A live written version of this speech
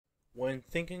When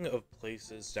thinking of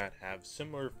places that have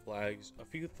similar flags, a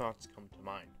few thoughts come to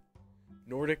mind.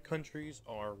 Nordic countries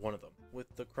are one of them, with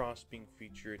the cross being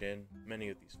featured in many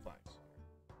of these flags.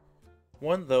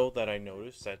 One, though, that I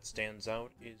noticed that stands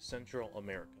out is Central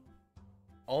America.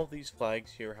 All of these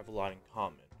flags here have a lot in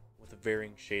common, with a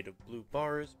varying shade of blue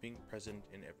bars being present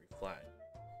in every flag.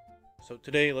 So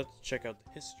today, let's check out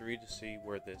the history to see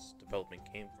where this development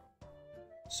came from.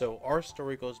 So our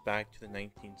story goes back to the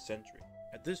 19th century.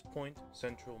 At this point,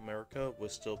 Central America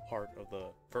was still part of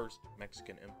the First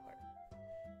Mexican Empire.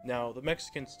 Now, the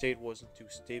Mexican state wasn't too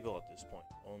stable at this point,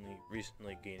 only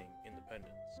recently gaining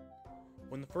independence.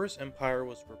 When the First Empire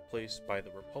was replaced by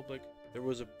the Republic, there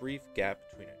was a brief gap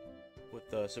between it,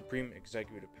 with the supreme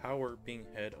executive power being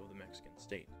head of the Mexican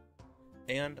state,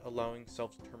 and allowing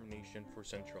self-determination for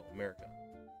Central America.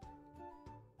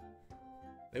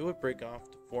 They would break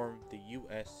off to form the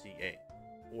USCA,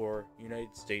 or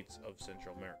United States of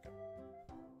Central America.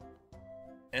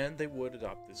 And they would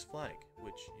adopt this flag,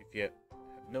 which, if you have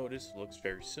noticed, looks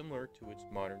very similar to its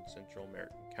modern Central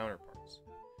American counterparts.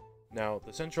 Now,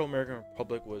 the Central American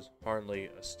Republic was hardly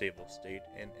a stable state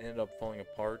and ended up falling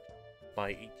apart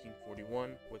by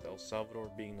 1841, with El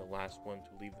Salvador being the last one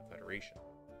to leave the Federation.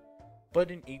 But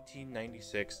in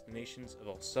 1896, the nations of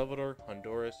El Salvador,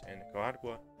 Honduras, and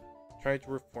Nicaragua tried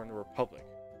to reform the Republic,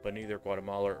 but neither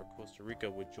Guatemala or Costa Rica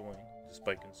would join,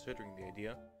 despite considering the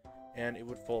idea, and it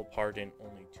would fall apart in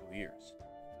only 2 years.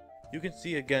 You can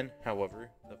see again,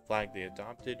 however, the flag they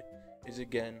adopted is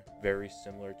again very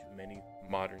similar to many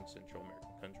modern Central American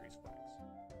countries' flags.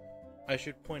 I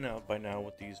should point out by now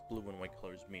what these blue and white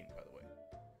colors mean, by the way.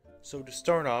 So to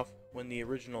start off, when the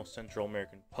original Central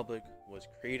American Republic was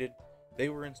created, they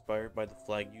were inspired by the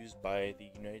flag used by the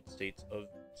United States of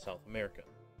South America.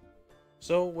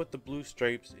 So with the blue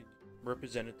stripes, it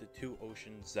represented the two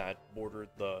oceans that bordered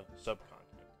the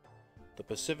subcontinent, the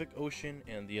Pacific Ocean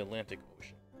and the Atlantic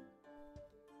Ocean.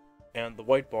 And the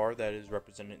white bar that is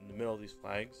represented in the middle of these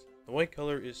flags, the white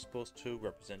color is supposed to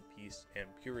represent peace and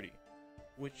purity,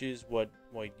 which is what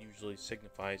white usually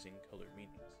signifies in color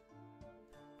meanings.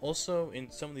 Also,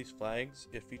 in some of these flags,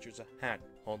 it features a hat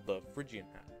called the Phrygian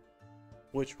hat,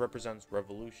 which represents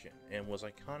revolution and was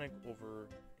iconic over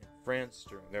in France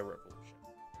during their revolution.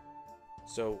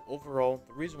 So overall,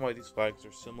 the reason why these flags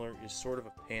are similar is sort of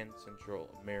a pan-Central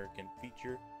American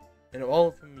feature, and all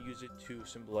of them use it to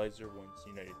symbolize their once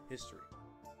united history.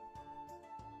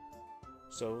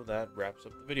 So that wraps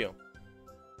up the video.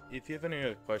 If you have any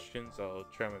other questions, I'll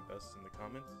try my best in the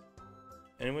comments.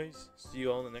 Anyways, see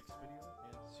you all in the next video,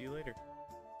 and see you later.